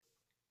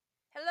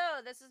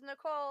This is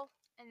Nicole.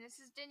 And this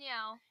is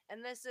Danielle.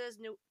 And this is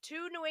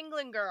two New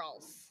England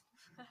girls.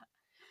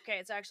 Okay,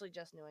 it's actually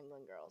just New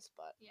England girls,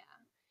 but... Yeah,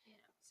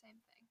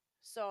 same thing.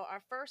 So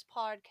our first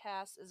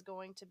podcast is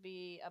going to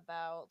be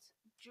about...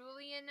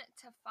 Julian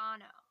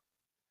Tofano.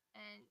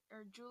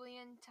 Or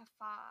Julian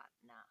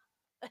Tofana.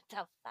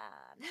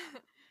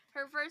 Tofana.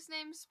 Her first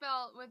name's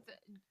spelled with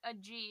a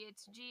G.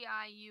 It's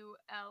Giulia.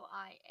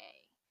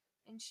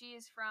 And she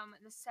is from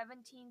the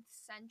 17th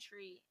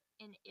century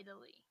in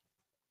Italy.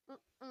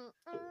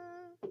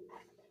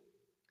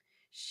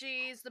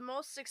 She's the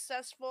most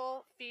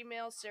successful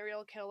female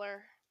serial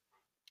killer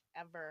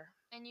ever.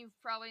 And you've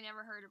probably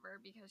never heard of her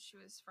because she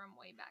was from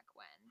way back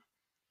when.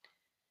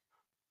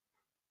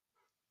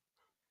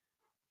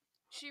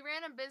 She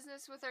ran a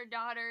business with her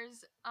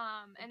daughters.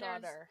 One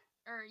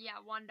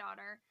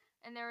daughter.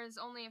 And there was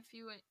only a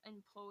few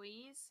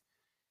employees.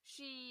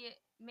 She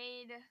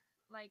made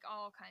like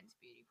all kinds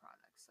of beauty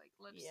products, like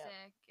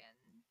lipstick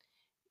and...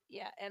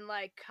 Yeah, and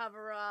like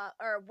cover up,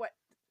 or what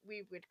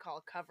we would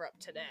call cover up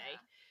today.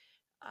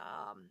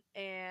 Yeah.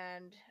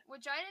 And...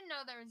 Which I didn't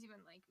know there was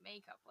even like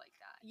makeup like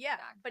that.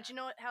 Yeah, but you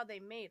know how they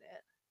made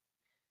it?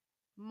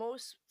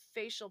 Most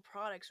facial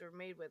products were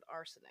made with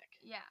arsenic.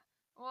 Yeah.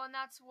 Well, and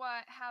that's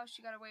how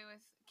she got away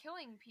with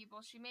killing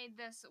people. She made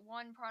this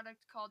one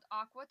product called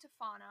Aqua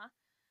Tofana,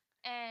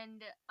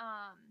 and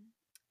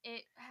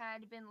it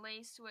had been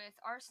laced with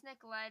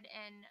arsenic, lead,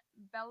 and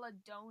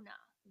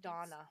belladonna.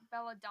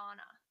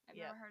 Belladonna. I've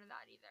never heard of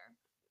that either.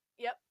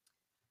 Yep.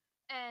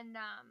 And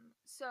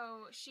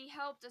so she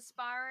helped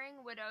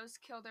aspiring widows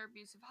kill their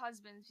abusive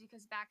husbands,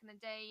 because back in the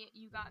day,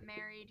 you got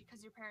married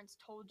because your parents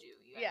told you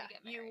had to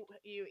get married.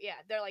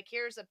 They're like,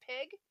 here's a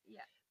pig.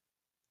 Yeah.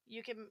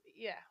 You can,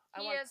 he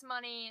has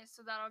money,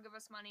 so that'll give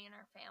us money in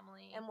our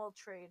family. And we'll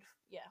trade,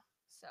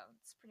 So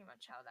it's pretty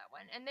much how that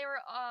went. And they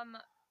were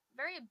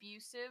very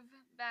abusive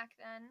back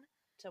then.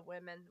 To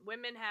women.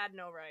 Women had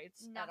no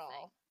rights at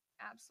all.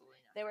 Absolutely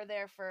nothing. They were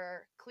there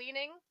for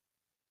cleaning,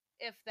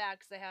 if that,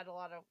 because they had a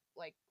lot of,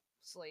 like,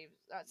 slaves,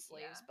 not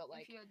slaves, but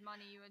like... If you had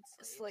money, you had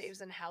slaves.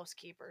 Slaves and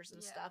housekeepers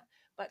and stuff.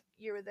 But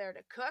you were there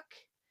to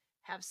cook,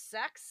 have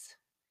sex,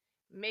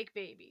 make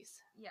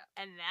babies. Yeah.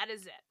 And that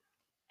is it.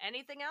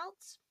 Anything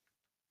else?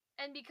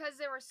 And because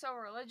they were so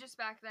religious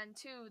back then,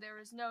 too, there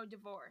was no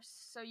divorce.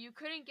 So you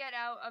couldn't get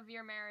out of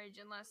your marriage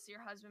unless your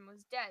husband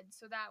was dead.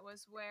 So that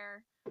was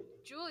where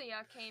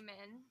Julia came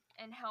in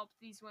and helped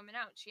these women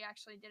out. She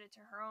actually did it to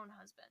her own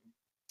husband.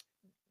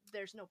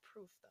 There's no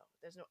proof, though.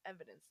 There's no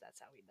evidence that's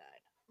how he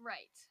died.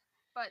 Right.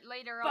 But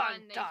later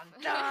on, they...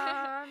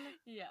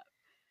 Yeah.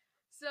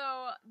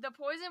 So the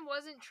poison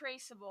wasn't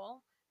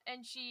traceable,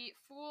 and she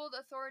fooled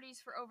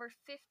authorities for over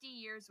 50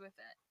 years with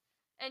it.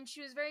 And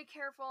she was very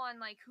careful on,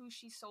 like, who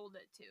she sold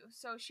it to.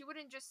 So she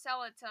wouldn't just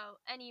sell it to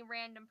any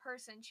random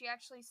person. She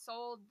actually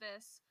sold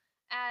this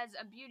as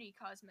a beauty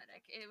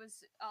cosmetic. It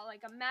was,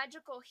 like, a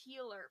magical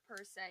healer,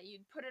 per se.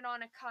 You'd put it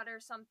on a cut or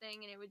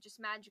something, and it would just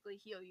magically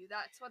heal you.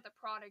 That's what the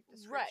product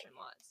description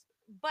was.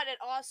 But it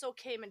also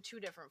came in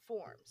two different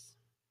forms.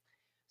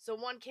 So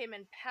one came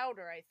in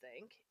powder, I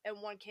think,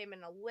 and one came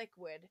in a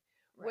liquid,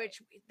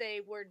 which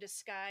they were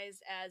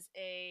disguised as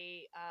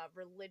a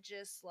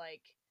religious,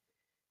 like...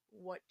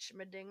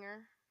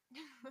 whatchamadinger,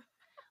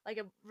 like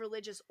a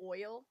religious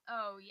oil.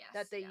 Oh, yes.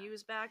 That they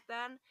used back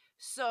then.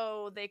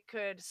 So they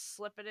could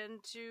slip it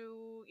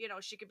into,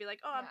 she could be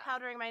like, oh, I'm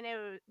powdering my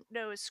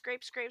nose,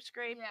 scrape into his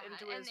food.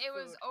 And it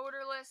was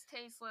odorless,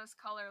 tasteless,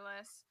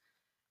 colorless.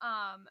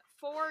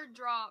 4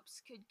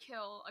 drops could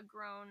kill a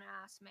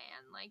grown-ass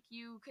man. Like,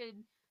 you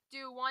could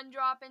do 1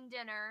 drop in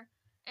dinner,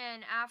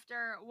 and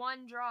after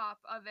 1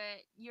 drop of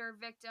it, your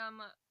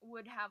victim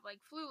would have,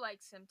 like,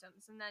 flu-like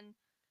symptoms. And then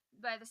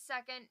by the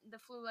second, the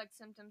flu-like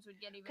symptoms would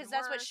get even worse. Because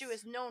that's what she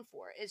was known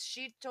for, is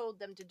she told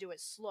them to do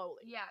it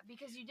slowly. Yeah,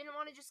 because you didn't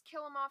want to just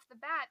kill them off the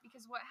bat,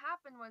 because what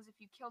happened was if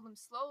you killed them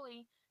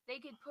slowly, they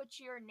could put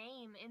your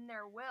name in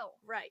their will.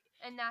 Right.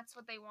 And that's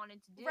what they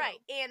wanted to do. Right,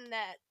 and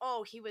that,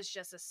 he was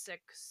just a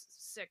sick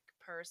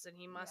person.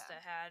 He must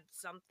have had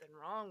something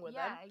wrong with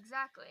him. Yeah,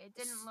 exactly. It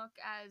didn't look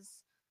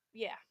as,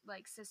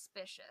 like,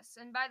 suspicious.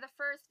 And by the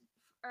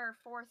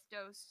 4th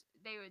dose,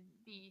 they would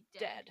be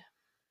dead.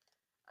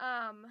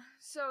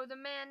 So the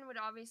men would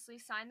obviously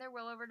sign their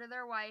will over to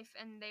their wife,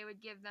 and they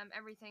would give them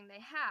everything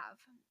they have.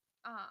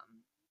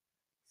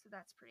 So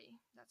that's pretty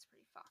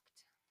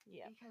fucked.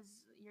 Yeah.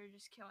 Because you're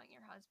just killing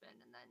your husband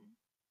and then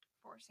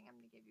forcing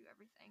him to give you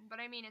everything. But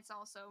I mean, it's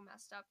also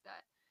messed up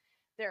that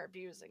they're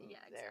abusing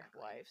their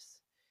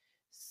wives.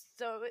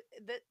 So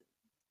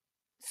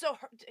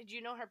do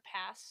you know her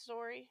past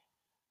story?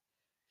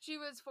 She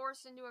was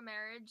forced into a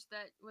marriage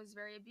that was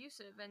very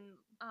abusive, and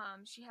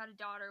she had a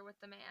daughter with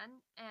the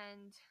man,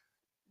 and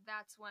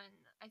that's when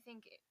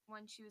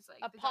she was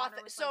like, the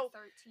daughter was like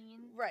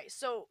 13. Right,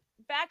 so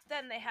back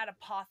then they had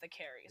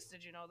apothecaries.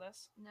 Did you know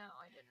this? No,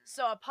 I didn't.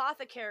 So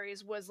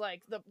apothecaries was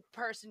like the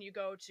person you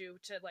go to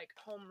like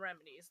home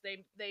remedies.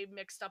 They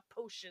mixed up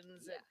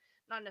potions, and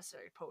not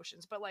necessarily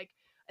potions, but like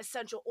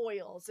essential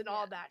oils and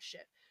all that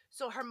shit.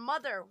 So her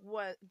mother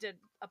did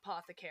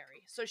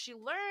apothecary. So she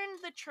learned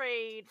the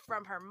trade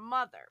from her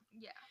mother.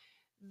 Yeah.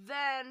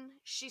 Then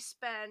she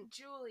spent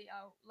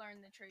Julia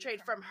learned the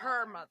trade from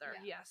her mother.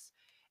 Yeah. Yes.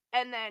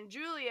 And then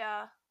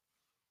Julia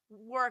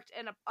worked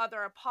in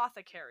other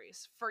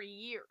apothecaries for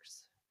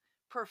years,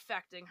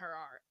 perfecting her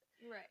art.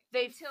 Right.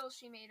 Until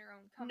she made her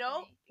own company.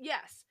 No,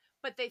 yes.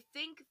 But they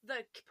think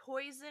the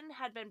poison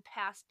had been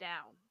passed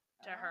down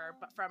to her,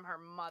 but from her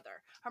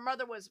mother. Her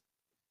mother was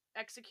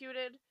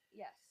executed.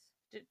 Yes.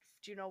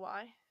 Do you know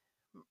why?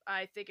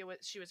 I think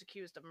she was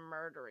accused of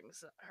murdering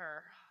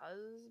her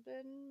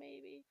husband,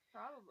 maybe?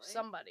 Probably.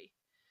 Somebody.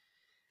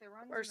 If it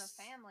runs in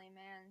the family,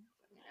 man.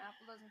 An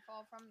apple doesn't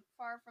fall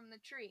far from the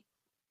tree.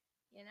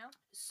 You know?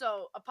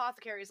 So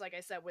apothecaries, like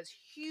I said, was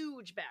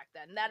huge back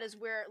then. That is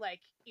where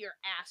like your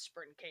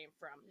aspirin came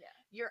from. Yeah.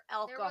 Your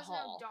alcohol. There was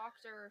no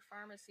doctor or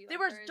pharmacy. There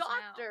was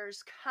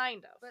doctors,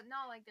 kind of, but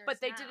not like there's But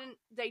they now.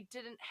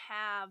 didn't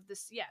have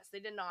this. Yes,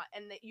 they did not,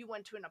 and that you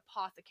went to an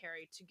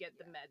apothecary to get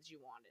the meds you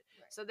wanted.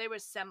 Right. So they were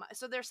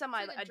they're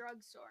semi like a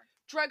drugstore.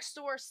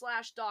 Drugstore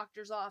 /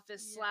 doctor's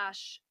office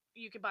 /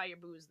 you could buy your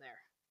booze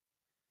there.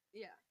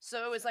 Yeah.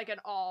 So it was like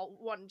an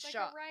all-one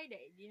shop. Like a Rite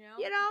Aid, you know?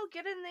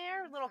 Get in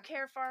there, little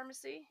Care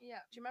Pharmacy.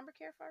 Yeah. Do you remember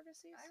Care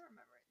Pharmacies? I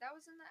remember it. That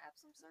was in the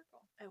Epsom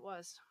Circle. It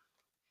was.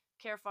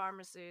 Care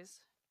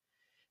Pharmacies.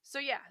 So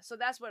yeah, so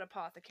that's what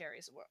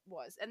apothecaries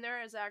was. And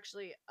there is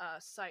actually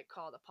a site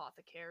called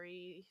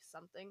Apothecary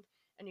something,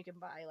 and you can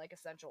buy like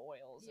essential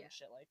oils and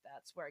shit like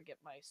that. It's where I get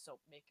my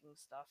soap making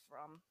stuff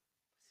from.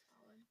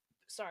 Solid.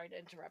 Sorry to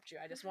interrupt you.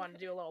 I just wanted to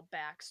do a little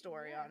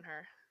backstory on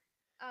her.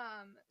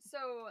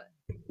 So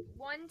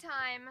one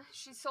time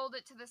she sold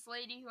it to this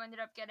lady who ended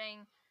up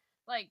getting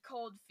like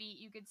cold feet,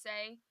 you could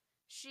say.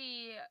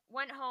 She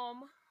went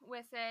home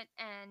with it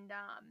and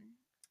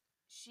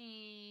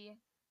she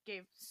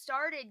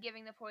started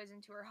giving the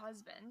poison to her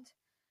husband.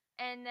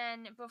 And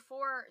then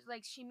before,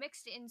 like, she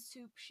mixed it in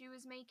soup she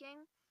was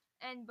making.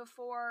 And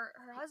before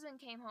her husband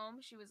came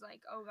home, she was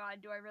like, oh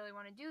God, do I really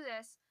want to do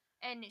this?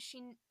 And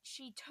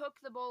she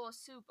took the bowl of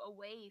soup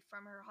away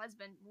from her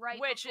husband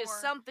Which is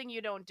something you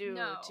don't do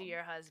to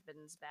your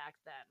husbands back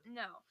then.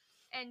 No.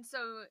 And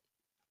so,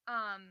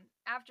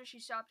 after she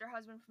stopped her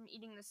husband from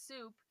eating the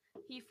soup,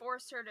 he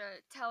forced her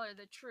to tell her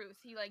the truth.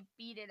 He, like,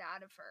 beat it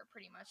out of her,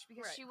 pretty much.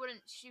 Because she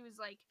was,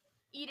 like,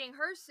 eating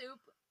her soup,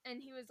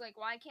 and he was like,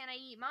 why can't I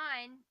eat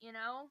mine, you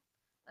know?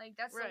 Like,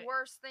 that's the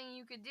worst thing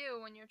you could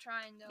do when you're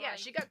trying to, Yeah,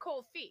 she got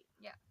cold feet.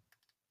 Yeah.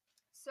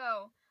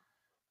 So,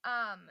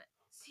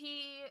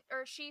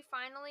 she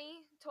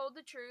finally told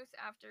the truth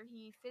after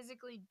he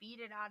physically beat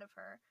it out of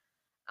her.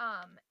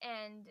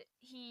 And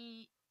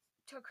he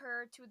took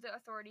her to the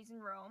authorities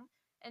in Rome,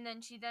 and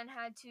then she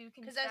had to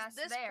confess there. Because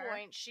at this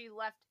point, she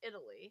left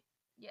Italy.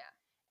 Yeah.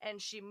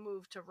 And she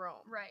moved to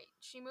Rome. Right.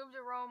 She moved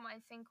to Rome, I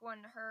think,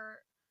 when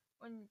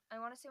I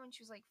want to say when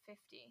she was like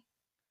 50.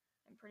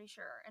 I'm pretty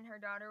sure. And her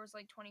daughter was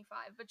like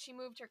 25. But she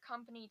moved her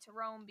company to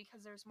Rome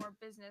because there's more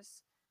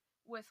business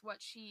with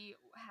what she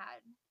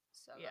had.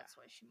 So that's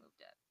why she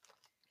moved it.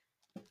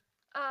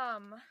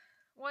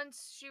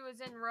 Once she was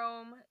in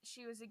Rome,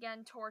 she was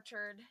again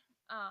tortured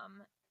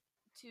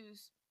to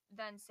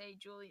then say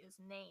Julia's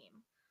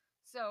name.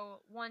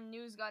 So when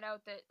news got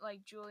out that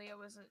like Julia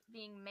was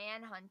being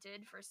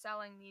manhunted for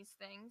selling these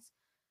things,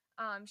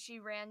 she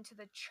ran to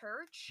the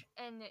church,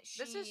 and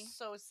This is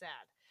so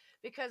sad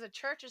because a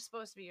church is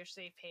supposed to be your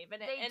safe haven.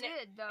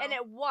 Though. And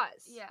it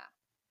was. Yeah.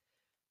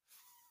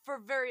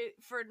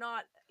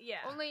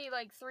 Only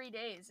like 3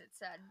 days, it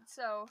said.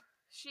 So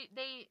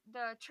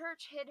the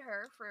church hid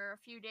her for a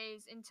few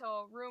days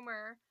until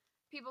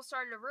people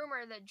started a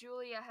rumor that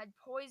Julia had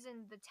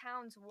poisoned the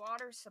town's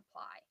water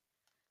supply.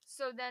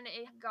 So then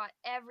it got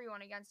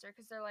everyone against her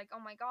because they're like, oh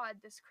my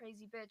God, this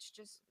crazy bitch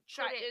just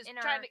she's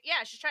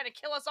trying to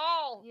kill us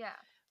all. Yeah.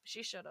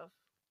 She should have.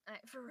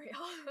 For real.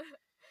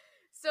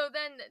 So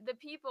then the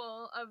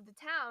people of the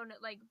town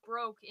like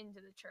broke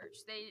into the church.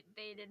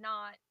 They did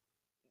not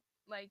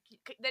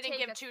they didn't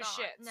give two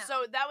shits. No.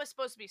 So that was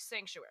supposed to be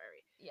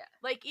sanctuary. Yeah.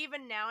 Like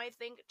even now I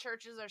think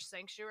churches are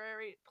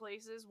sanctuary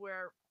places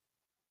where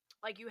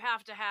like you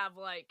have to have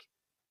like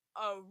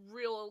a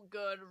real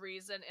good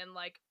reason and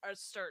like a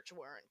search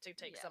warrant to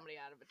take somebody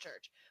out of a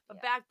church.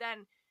 But back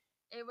then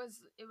it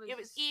was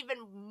even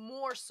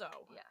more so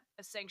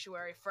a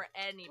sanctuary for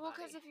anybody. Well,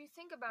 because if you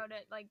think about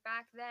it, like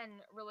back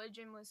then,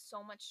 religion was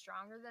so much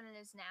stronger than it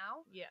is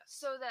now. Yes.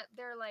 So that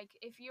they're like,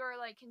 if you're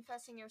like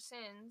confessing your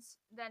sins,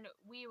 then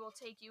we will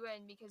take you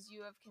in because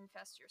you have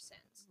confessed your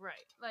sins.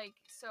 Right. Like,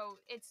 so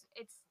it's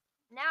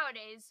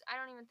nowadays. I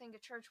don't even think the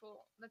church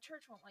won't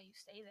let you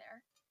stay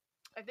there.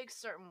 I think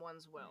certain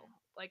ones will.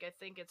 Like, I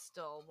think it's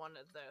still one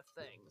of their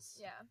things.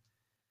 Yeah.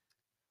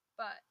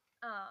 But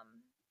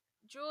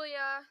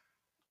Julia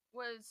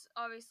was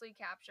obviously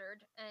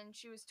captured, and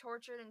she was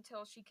tortured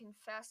until she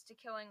confessed to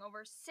killing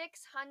over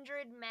 600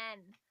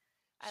 men.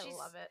 I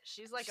love it.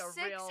 She's like a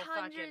real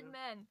fucking... 600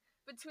 men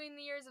between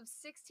the years of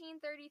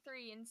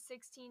 1633 and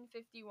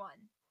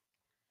 1651.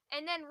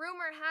 And then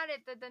rumor had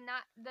it that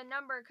the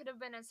number could have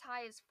been as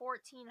high as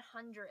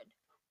 1,400.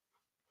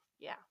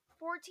 Yeah.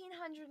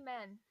 1,400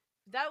 men.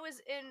 That was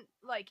in,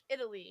 like,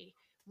 Italy,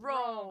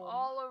 Rome,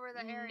 all over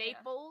the area.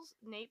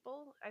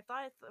 Naples? I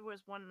thought there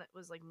was one that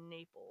was, like,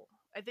 Naples.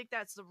 I think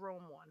that's the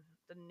Rome one.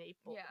 The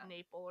Naples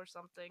or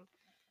something.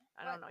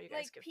 I don't know. You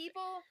guys could...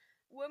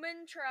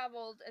 Women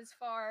traveled as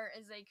far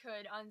as they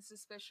could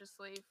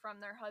unsuspiciously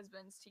from their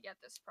husbands to get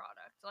this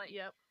product. Like,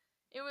 yep.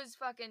 It was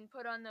fucking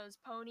put on those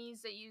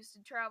ponies that used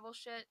to travel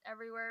shit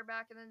everywhere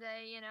back in the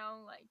day, you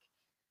know, like...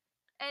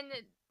 And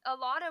a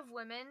lot of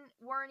women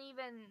weren't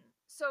even...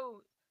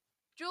 So,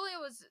 Julia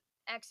was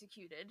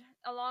executed,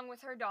 along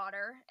with her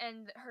daughter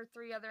and her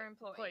 3 other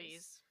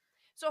employees.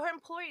 So her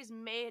employees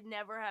may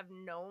never have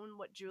known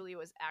what Julia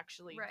was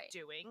actually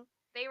doing.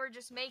 They were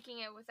just making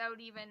it without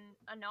even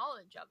a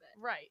knowledge of it.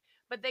 Right.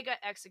 But they got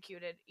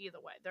executed either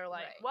way. They're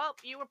like, well,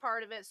 you were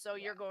part of it, so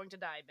you're going to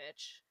die,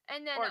 bitch.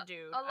 And then or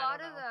dude, a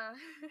lot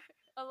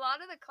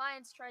of the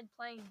clients tried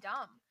playing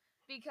dumb.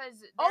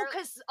 Because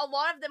a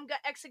lot of them got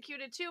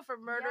executed too for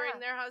murdering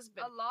their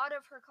husband. A lot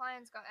of her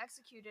clients got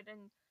executed,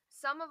 and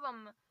some of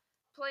them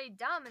played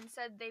dumb and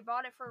said they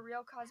bought it for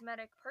real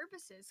cosmetic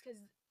purposes, because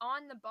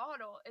on the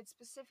bottle it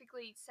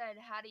specifically said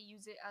how to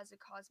use it as a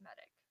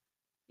cosmetic.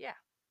 Yeah.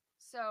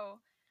 So,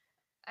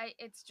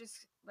 it's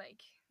just, like,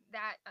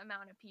 that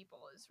amount of people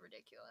is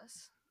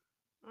ridiculous.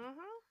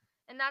 Mm-hmm.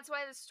 And that's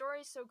why the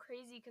story is so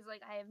crazy, because,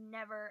 like, I have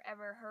never,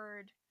 ever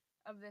heard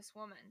of this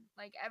woman.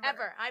 Like,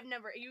 ever. I've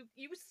never... You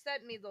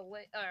sent me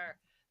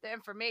the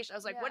information. I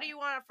was like, what do you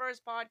want our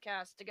first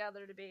podcast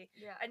together to be?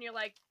 Yeah. And you're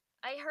like...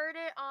 I heard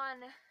it on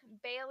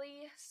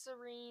Bailey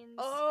Serene's...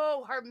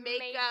 Oh, her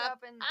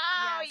makeup. And,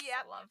 oh, yes,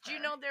 yeah. Love her. Do you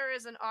know there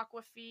is an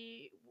Aqua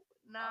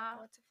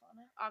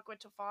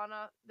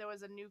Tofana? There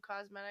was a new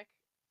cosmetic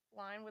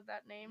line with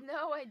that name.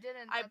 No, I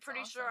didn't. I'm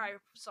pretty sure I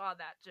saw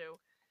that too.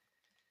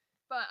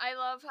 But I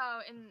love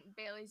how in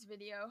Bailey's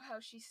video, how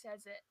she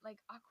says it like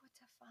Aqua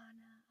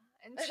Tofana,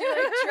 and she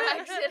like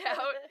drags it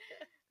out.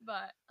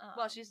 But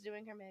while she's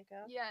doing her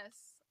makeup.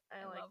 Yes,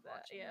 I like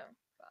that. Yeah, her,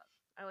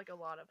 but... I like a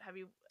lot of. Have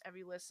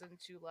you listened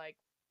to like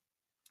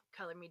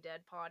Color Me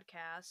Dead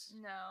podcast?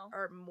 No.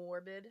 Or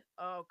Morbid?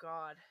 Oh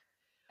God.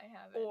 I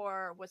haven't.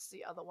 Or what's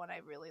the other one I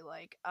really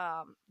like?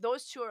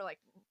 Those two are like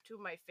 2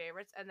 of my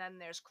favorites, and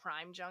then there's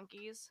Crime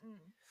Junkies.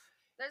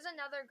 There's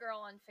another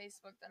girl on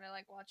Facebook that I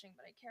like watching,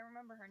 but I can't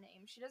remember her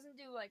name. She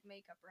doesn't do like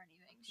makeup or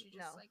anything. She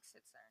just like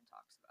sits there and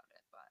talks about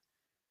it, but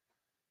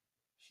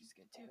she's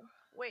good too.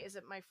 Wait, is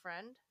it My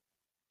Friend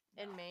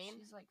in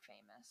Maine? She's like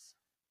famous.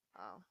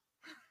 Oh.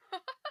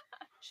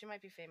 She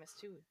might be famous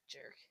too,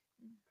 jerk.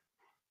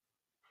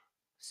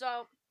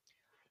 So,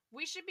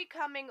 we should be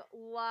coming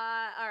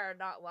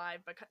not live,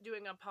 but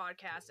doing a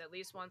podcast at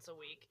least once a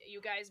week.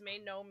 You guys may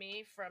know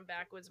me from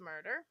Backwoods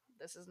Murder.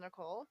 This is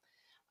Nicole.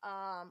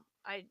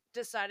 I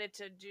decided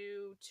to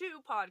do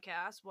 2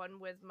 podcasts, one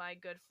with my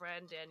good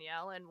friend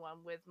Danielle and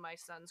one with my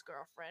son's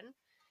girlfriend,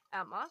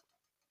 Emma.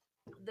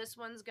 This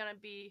one's gonna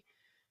be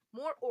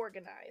more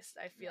organized,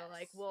 I feel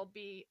like. We'll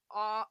be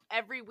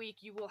every week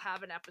you will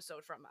have an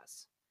episode from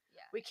us.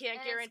 Yeah. We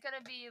can't guarantee... It's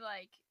gonna be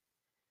like,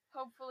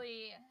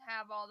 hopefully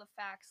have all the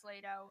facts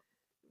laid out.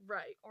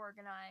 Right.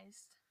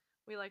 Organized.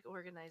 We like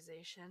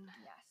organization.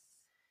 Yes.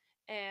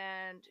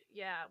 And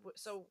yeah,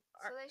 so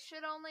they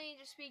should only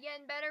just be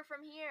getting better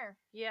from here.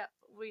 Yeah,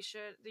 we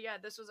should. Yeah,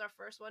 this was our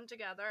first one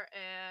together,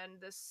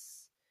 and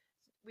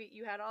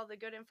you had all the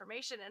good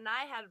information, and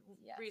I had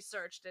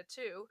researched it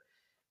too.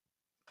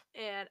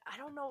 And I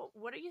don't know,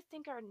 what do you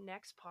think our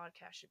next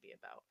podcast should be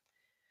about?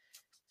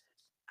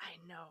 I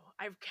know.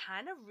 I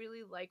kind of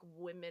really like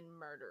women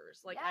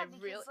murderers. Like,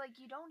 because like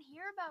you don't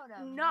hear about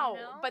them. No,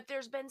 but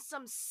there's been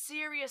some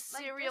serious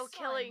serial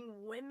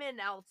killing women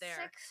out there.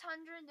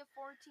 600 to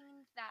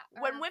 14,000.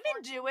 When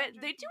women do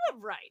it, they do it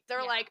right.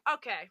 They're like,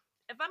 okay,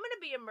 if I'm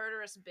gonna be a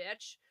murderous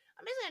bitch,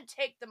 I'm just gonna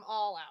take them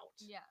all out.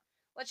 Yeah.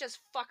 Let's just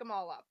fuck them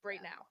all up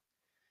right now.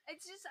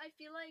 It's just, I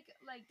feel like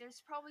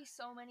there's probably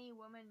so many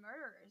women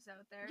murderers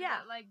out there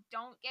that, like,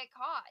 don't get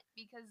caught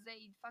because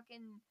they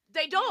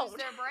don't use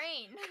their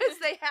brain. Because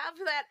they have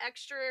that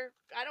extra,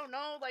 I don't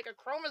know, like a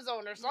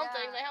chromosome or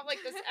something. Yeah. They have,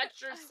 like, this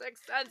extra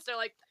sixth sense. They're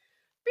like,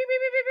 beep,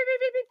 beep, beep, beep, beep,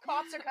 beep, beep,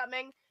 cops are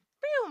coming.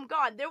 Boom,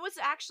 gone. There was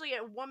actually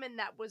a woman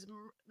that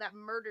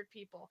murdered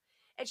people,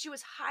 and she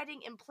was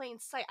hiding in plain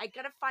sight. I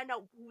gotta find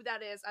out who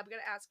that is. I'm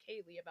gonna ask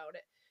Kaylee about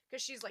it.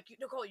 Because she's like,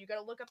 Nicole, you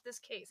gotta look up this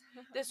case.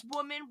 This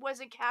woman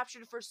wasn't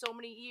captured for so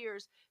many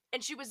years,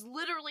 and she was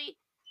literally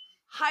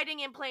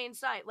hiding in plain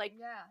sight. Like,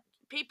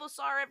 people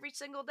saw her every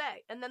single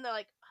day. And then they're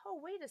like, oh,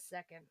 wait a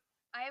second.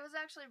 I was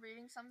actually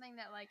reading something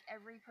that, like,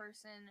 every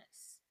person,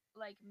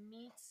 like,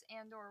 meets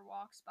and or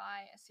walks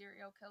by a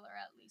serial killer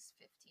at least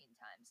 15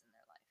 times in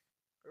their life.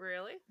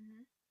 Really?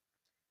 Mm-hmm.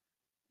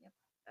 Yep.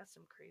 That's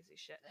some crazy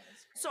shit. That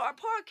is crazy. So our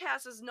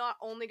podcast is not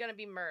only going to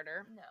be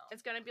murder. No.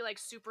 It's going to be like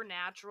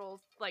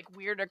supernatural, like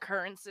weird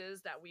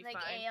occurrences that we find.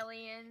 Like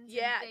aliens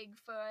and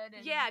Bigfoot.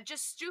 And... Yeah,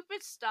 just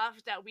stupid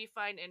stuff that we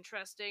find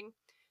interesting.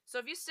 So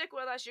if you stick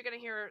with us, you're going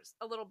to hear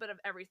a little bit of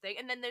everything.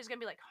 And then there's going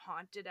to be like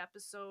haunted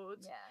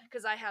episodes. Yeah.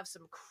 Because I have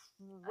some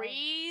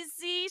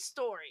crazy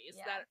stories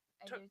that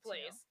took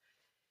place.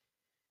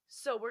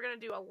 So we're going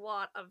to do a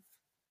lot of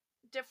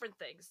different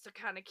things to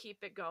kind of keep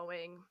it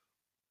going.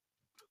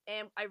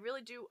 And I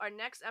really do, our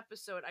next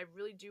episode, I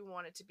really do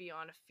want it to be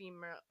on a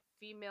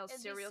female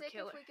serial killer. It'd be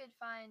sick if we could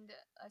find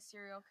a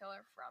serial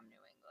killer from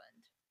New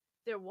England.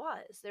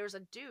 There was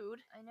a dude.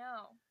 I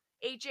know.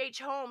 H.H.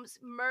 Holmes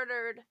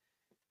murdered,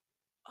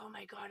 oh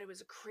my god, it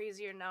was a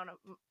crazier amount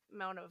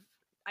of,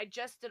 I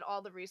just did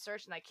all the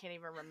research and I can't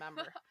even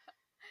remember.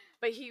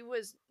 But he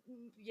was,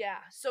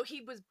 so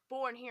he was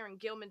born here in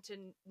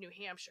Gilmanton, New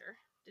Hampshire.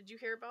 Did you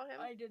hear about him?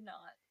 I did not.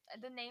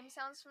 The name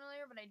sounds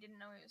familiar, but I didn't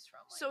know he was from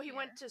So he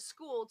went to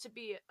school to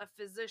be a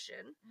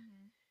physician.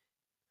 Mm-hmm.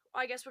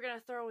 I guess we're going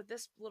to throw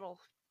this little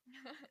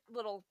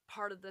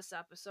part of this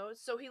episode.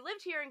 So he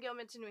lived here in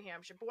Gilmanton, New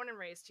Hampshire, born and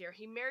raised here.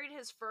 He married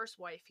his first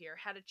wife here,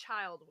 had a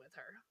child with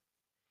her.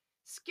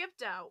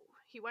 Skipped out.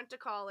 He went to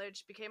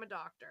college, became a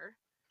doctor.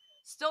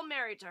 Still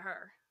married to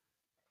her.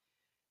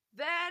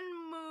 Then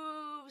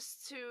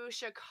moves to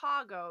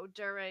Chicago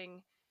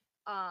during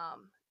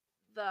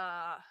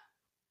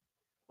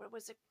what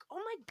was it? Oh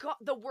my god,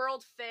 the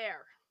World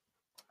Fair.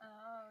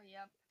 Oh,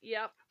 yep.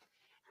 Yep.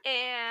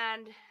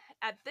 And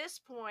at this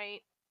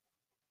point,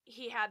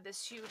 he had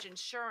this huge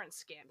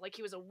insurance scam. Like,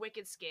 he was a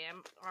wicked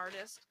scam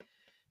artist.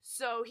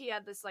 So he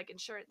had this, like,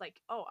 insurance,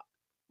 like, oh,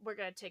 we're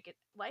going to take a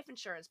life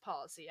insurance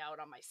policy out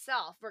on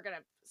myself. We're going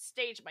to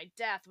stage my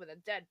death with a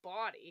dead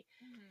body.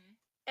 Mm-hmm.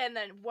 And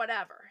then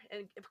whatever.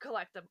 And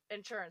collect the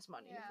insurance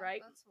money,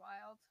 right? That's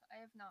wild. I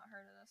have not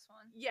heard of this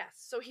one. Yes.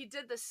 So he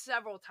did this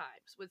several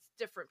times with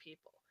different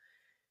people.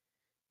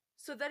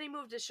 So then he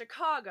moved to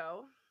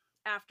Chicago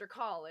after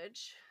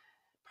college.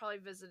 Probably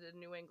visited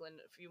New England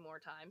a few more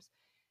times.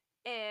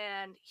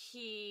 And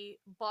he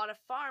bought a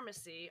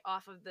pharmacy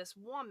off of this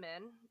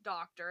woman,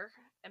 doctor,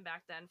 and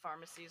back then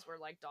pharmacies were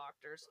like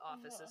doctors'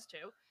 offices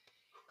too.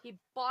 He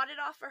bought it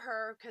off of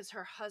her because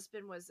her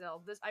husband was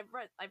ill. I've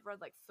read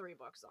like 3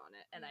 books on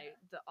it, and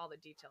all the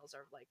details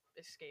are like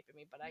escaping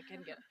me, but I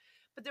can get.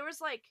 But there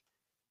was like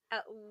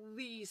at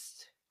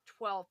least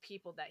 12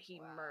 people that he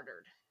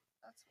murdered.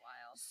 That's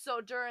wild.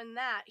 So during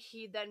that,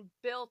 he then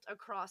built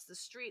across the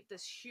street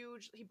this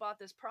huge. He bought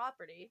this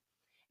property,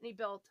 and he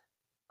built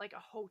like a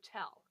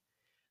hotel,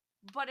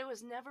 but it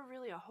was never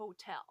really a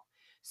hotel.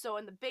 So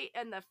in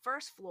the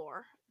first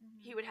floor,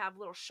 he would have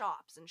little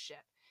shops and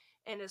shit,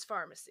 and his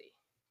pharmacy.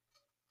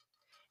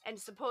 And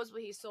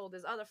supposedly he sold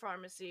his other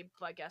pharmacy,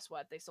 but guess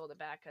what? They sold it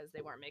back because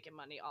they weren't making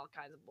money. All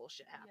kinds of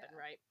bullshit happened,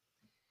 right?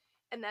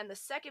 And then the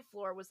second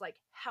floor was like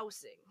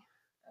housing.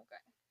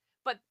 Okay.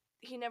 But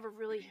he never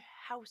really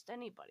housed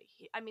anybody.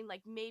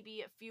 Like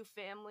maybe a few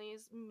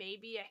families,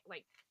 maybe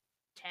like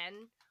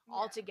 10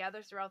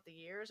 altogether throughout the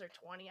years, or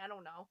 20, I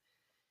don't know.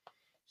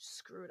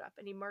 Screwed up.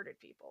 And he murdered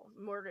people,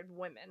 murdered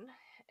women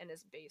in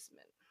his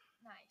basement.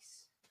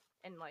 Nice.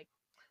 And like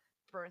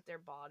burnt their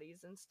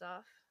bodies and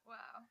stuff.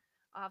 Wow.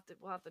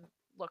 We'll have to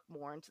look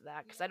more into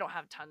that because I don't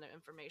have a ton of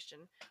information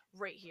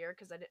right here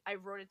because I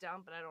wrote it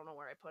down, but I don't know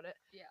where I put it.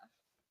 Yeah.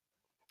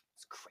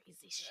 It's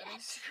crazy shit.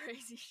 It's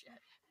crazy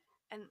shit.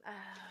 And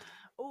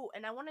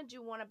and I want to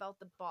do one about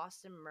the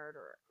Boston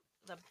murderer,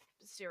 the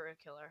serial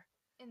killer.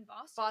 In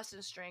Boston?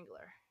 Boston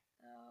Strangler.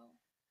 Oh.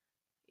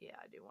 Yeah,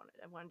 I do want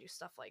to. I want to do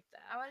stuff like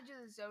that. I want to do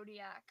the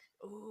Zodiac.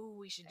 Ooh,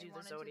 we should do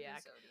the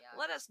Zodiac.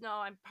 Let us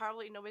know.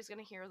 Nobody's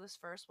gonna hear this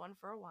first one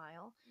for a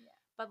while. Yeah.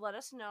 But let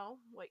us know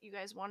what you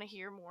guys want to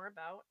hear more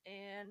about.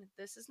 And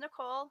this is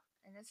Nicole.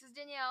 And this is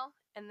Danielle.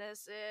 And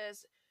this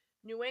is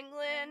New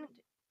England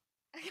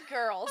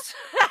Girls.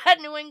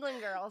 New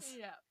England Girls.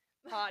 Yeah.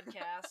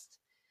 Podcast.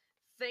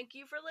 Thank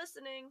you for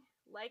listening.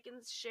 Like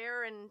and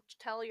share and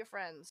tell your friends.